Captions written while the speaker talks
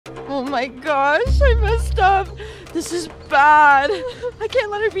my gosh, I messed up. This is bad. I can't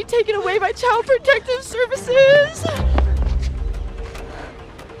let her be taken away by Child Protective Services.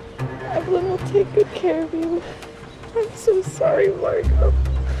 Evelyn will take good care of you. I'm so sorry, Margo.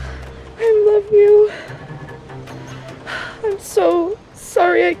 I love you. I'm so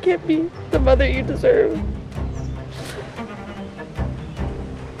sorry I can't be the mother you deserve.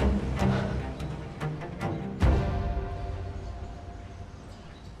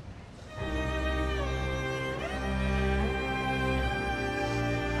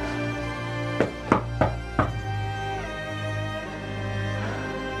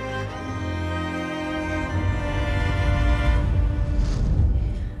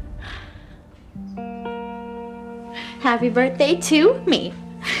 Happy birthday to me.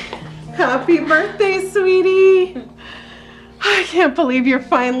 Happy birthday, sweetie. I can't believe you're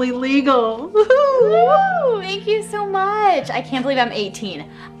finally legal. Woo! Thank you so much. I can't believe I'm 18.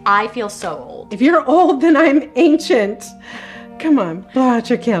 I feel so old. If you're old, then I'm ancient. Come on, blow out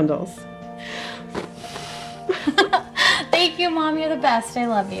your candles. Thank you, Mom. You're the best. I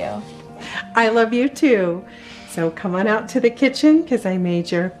love you. I love you too. So come on out to the kitchen because I made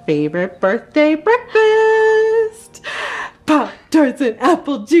your favorite birthday breakfast. Pop-Tarts and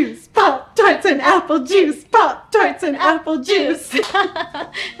apple juice. Pop-Tarts and apple juice. Pop-Tarts and apple juice.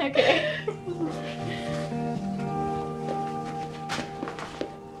 Okay.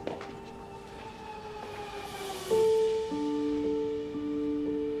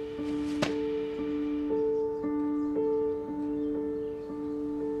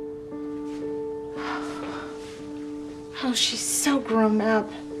 Oh, she's so grown up.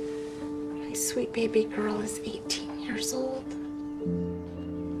 My sweet baby girl is 18 years old.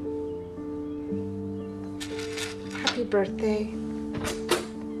 Happy birthday.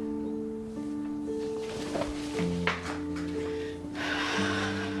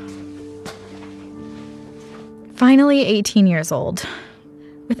 Finally 18 years old.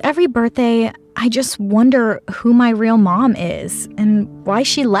 With every birthday, I just wonder who my real mom is and why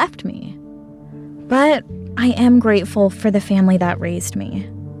she left me. But I am grateful for the family that raised me.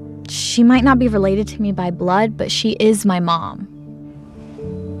 She might not be related to me by blood, but she is my mom.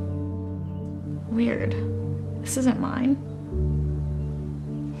 Weird. This isn't mine.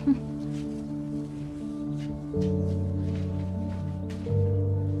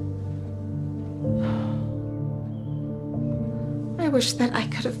 I wish that I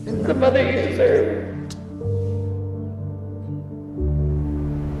could have been the mother you deserved.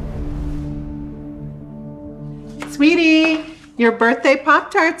 Sweetie, your birthday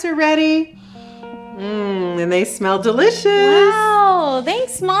Pop-Tarts are ready. And they smell delicious. Wow,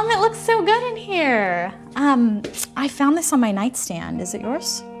 thanks, Mom. It looks so good in here. I found this on my nightstand. Is it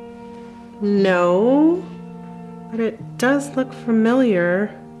yours? No, but it does look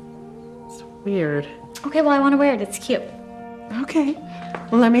familiar. It's weird. Okay, well, I want to wear it. It's cute. Okay,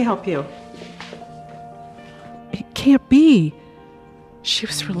 well, let me help you. It can't be. She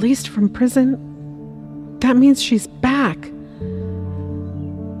was released from prison. That means she's back.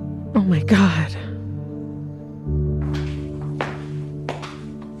 Oh my God.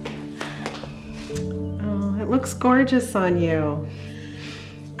 Oh, it looks gorgeous on you.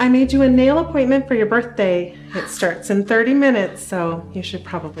 I made you a nail appointment for your birthday. It starts in 30 minutes, so you should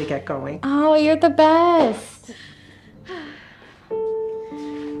probably get going. Oh, you're the best.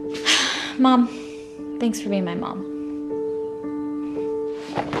 Mom, thanks for being my mom.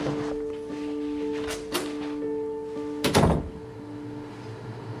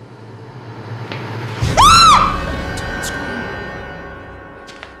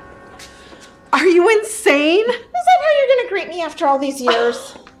 Are you insane? Is that how you're gonna greet me after all these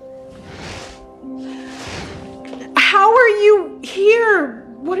years? How are you here?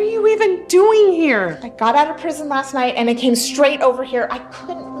 What are you even doing here? I got out of prison last night and I came straight over here. I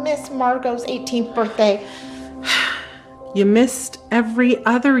couldn't miss Margo's 18th birthday. You missed every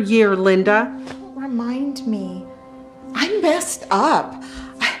other year, Linda. Remind me. I messed up.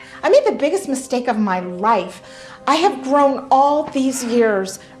 I made the biggest mistake of my life. I have grown all these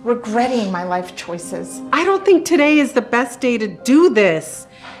years regretting my life choices. I don't think today is the best day to do this.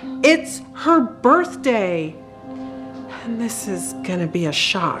 It's her birthday. And this is gonna be a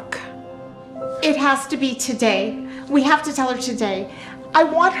shock. It has to be today. We have to tell her today. I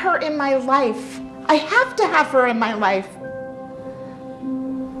want her in my life. I have to have her in my life.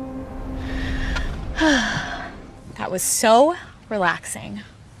 That was so relaxing.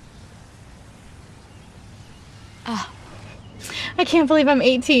 Oh, I can't believe I'm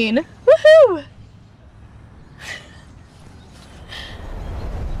 18. Woohoo!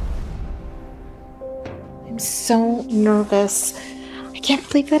 I'm so nervous. I can't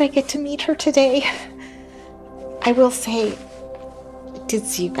believe that I get to meet her today. I will say, I did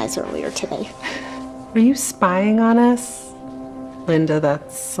see you guys earlier today. Were you spying on us? Linda,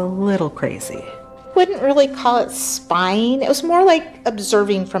 that's a little crazy. Wouldn't really call it spying. It was more like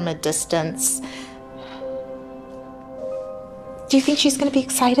observing from a distance. Do you think she's going to be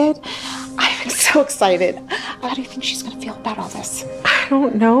excited? I'm so excited. How do you think she's going to feel about all this? I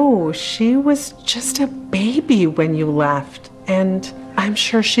don't know. She was just a baby when you left. And I'm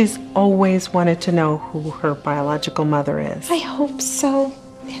sure she's always wanted to know who her biological mother is. I hope so.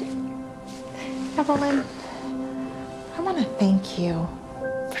 Evelyn, I want to thank you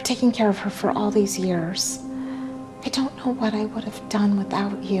for taking care of her for all these years. I don't know what I would have done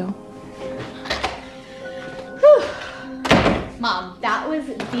without you. Mom, that was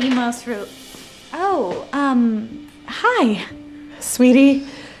the most hi. Sweetie,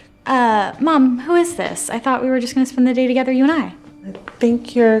 Mom, who is this? I thought we were just gonna spend the day together, you and I. I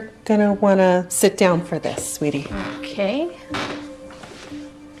think you're gonna wanna sit down for this, sweetie. Okay.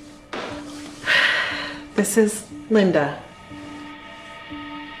 This is Linda.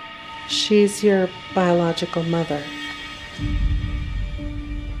 She's your biological mother.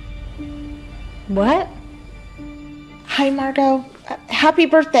 What? Hi, Margo. Happy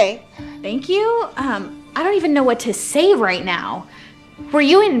birthday. Thank you? I don't even know what to say right now. Were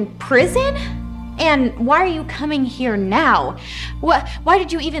you in prison? And why are you coming here now? Why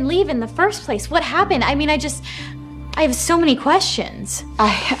did you even leave in the first place? What happened? I mean, I have so many questions.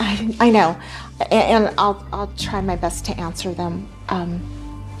 I know, and I'll try my best to answer them.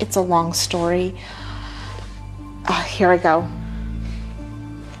 It's a long story. Here I go.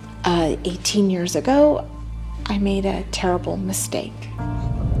 18 years ago, I made a terrible mistake.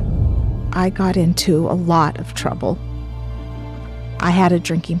 I got into a lot of trouble. I had a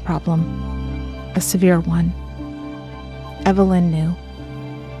drinking problem, a severe one. Evelyn knew.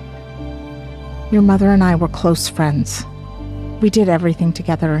 Your mother and I were close friends. We did everything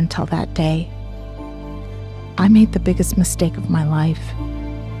together until that day. I made the biggest mistake of my life.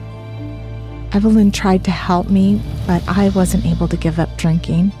 Evelyn tried to help me, but I wasn't able to give up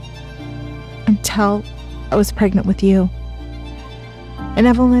drinking until I was pregnant with you. And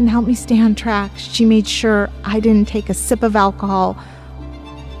Evelyn helped me stay on track. She made sure I didn't take a sip of alcohol,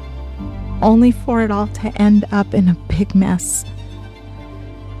 only for it all to end up in a big mess.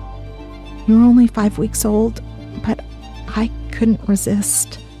 You were only 5 weeks old, but I couldn't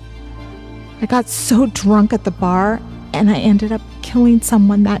resist. I got so drunk at the bar, and I ended up killing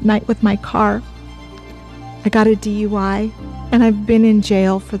someone that night with my car. I got a DUI, and I've been in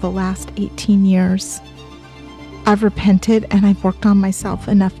jail for the last 18 years. I've repented, and I've worked on myself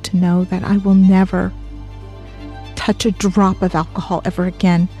enough to know that I will never touch a drop of alcohol ever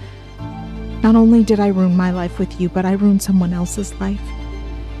again. Not only did I ruin my life with you, but I ruined someone else's life.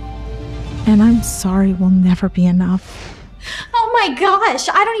 And I'm sorry will never be enough. Oh my gosh,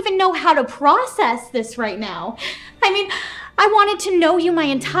 I don't even know how to process this right now. I mean, I wanted to know you my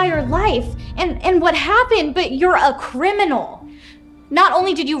entire life and what happened, but you're a criminal. Not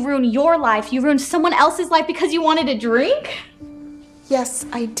only did you ruin your life, you ruined someone else's life because you wanted to drink? Yes,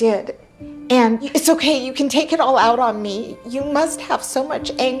 I did. And it's okay, you can take it all out on me. You must have so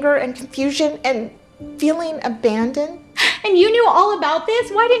much anger and confusion and feeling abandoned. And you knew all about this?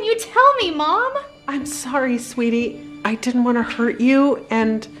 Why didn't you tell me, Mom? I'm sorry, sweetie. I didn't want to hurt you,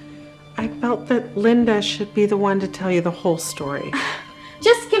 and I felt that Linda should be the one to tell you the whole story.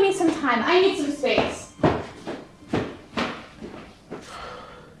 Just give me some time. I need some space.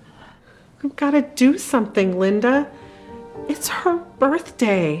 We've got to do something, Linda. It's her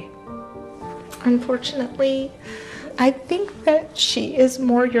birthday. Unfortunately, I think that she is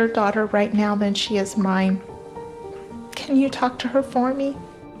more your daughter right now than she is mine. Can you talk to her for me?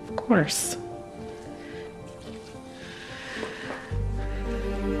 Of course.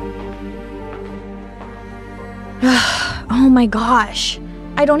 Oh my gosh.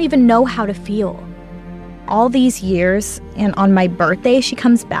 I don't even know how to feel. All these years, and on my birthday, she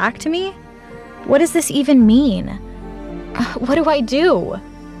comes back to me? What does this even mean? What do I do?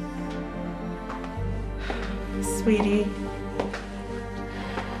 Sweetie.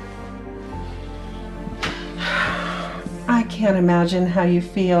 I can't imagine how you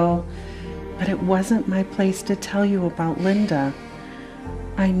feel, but it wasn't my place to tell you about Linda.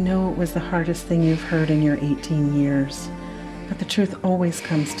 I know it was the hardest thing you've heard in your 18 years, but the truth always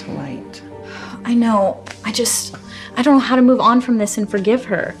comes to light. I know. I don't know how to move on from this and forgive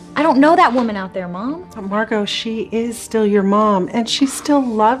her. I don't know that woman out there, Mom. But Margo, she is still your mom, and she still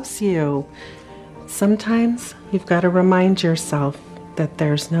loves you. Sometimes you've got to remind yourself that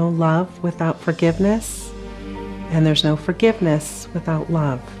there's no love without forgiveness, And there's no forgiveness without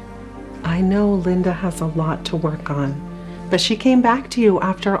love. I know Linda has a lot to work on, but she came back to you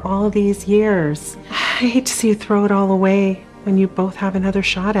after all these years. I hate to see you throw it all away when you both have another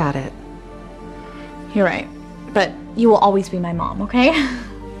shot at it. You're right. But you will always be my mom, okay?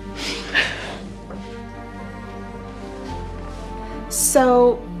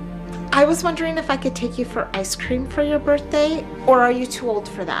 So, I was wondering if I could take you for ice cream for your birthday, or are you too old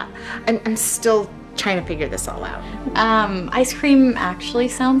for that? I'm still trying to figure this all out. Ice cream actually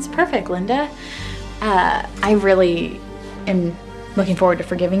sounds perfect, Linda. I really am looking forward to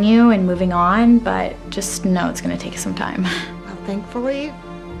forgiving you and moving on, but just know it's gonna take some time. Well, thankfully,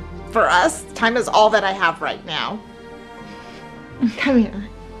 for us, time is all that I have right now. Come here.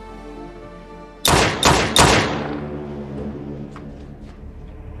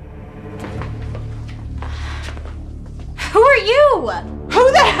 Who are you?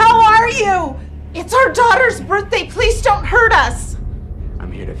 Who the hell are you? It's our daughter's birthday. Please don't hurt us.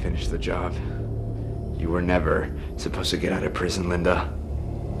 I'm here to finish the job. You were never supposed to get out of prison, Linda.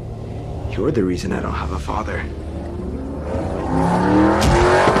 You're the reason I don't have a father.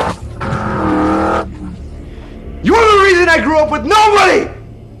 You're the reason I grew up with nobody!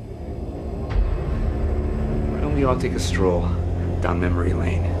 Why don't we all take a stroll down memory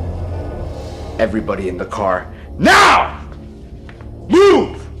lane? Everybody in the car, now!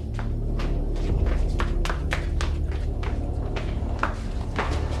 Move!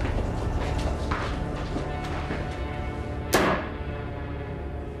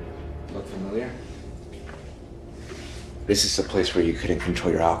 Look familiar? This is the place where you couldn't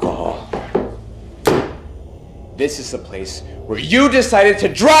control your alcohol. This is the place where you decided to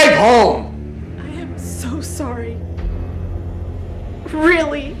drive home! I am so sorry.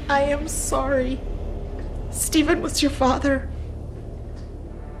 Really, I am sorry. Stephen was your father.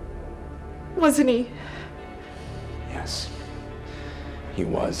 Wasn't he? Yes, he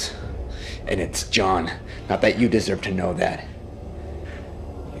was. And it's John. Not that you deserve to know that.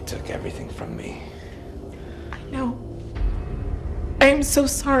 He took everything from me. I know. I am so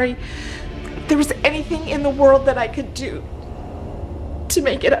sorry. If there was anything in the world that I could do to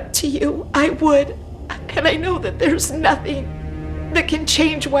make it up to you, I would. And I know that there's nothing that can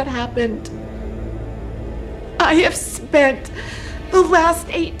change what happened. I have spent the last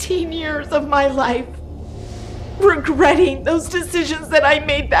 18 years of my life regretting those decisions that I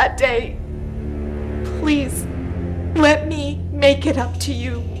made that day. Please, let me make it up to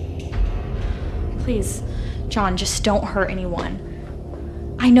you. Please, John, just don't hurt anyone.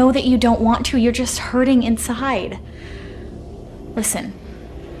 I know that you don't want to, you're just hurting inside. Listen,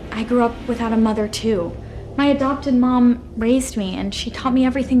 I grew up without a mother too. My adopted mom raised me and she taught me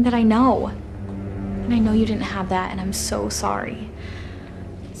everything that I know. And I know you didn't have that, and I'm so sorry.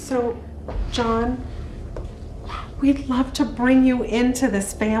 So, John, we'd love to bring you into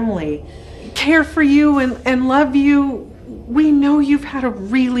this family, care for you and love you. We know you've had a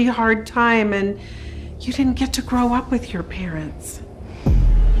really hard time and you didn't get to grow up with your parents.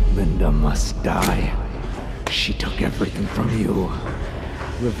 Linda must die. She took everything from you.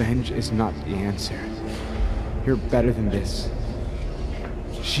 Revenge is not the answer. You're better than this.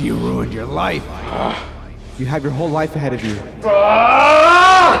 She ruined your life. You have your whole life ahead of you.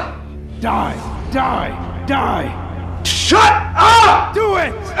 Die! Die! Shut up! Do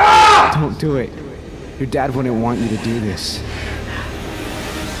it! Don't do it. Your dad wouldn't want you to do this.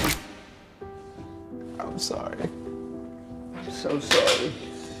 I'm sorry. I'm so sorry.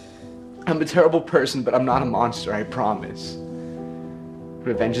 I'm a terrible person, but I'm not a monster, I promise.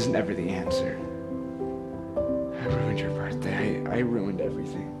 Revenge is never the answer. I ruined your birthday. I ruined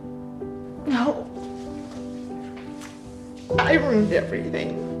everything. No. I ruined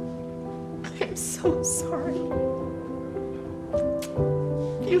everything. I'm so sorry.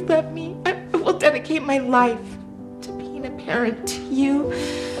 You let me. I will dedicate my life to being a parent to you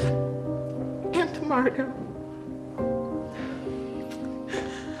and to Margo.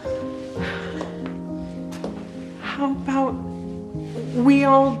 How about we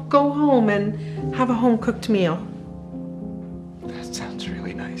all go home and have a home-cooked meal? That sounds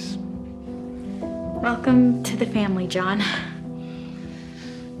really nice. Welcome to the family, John.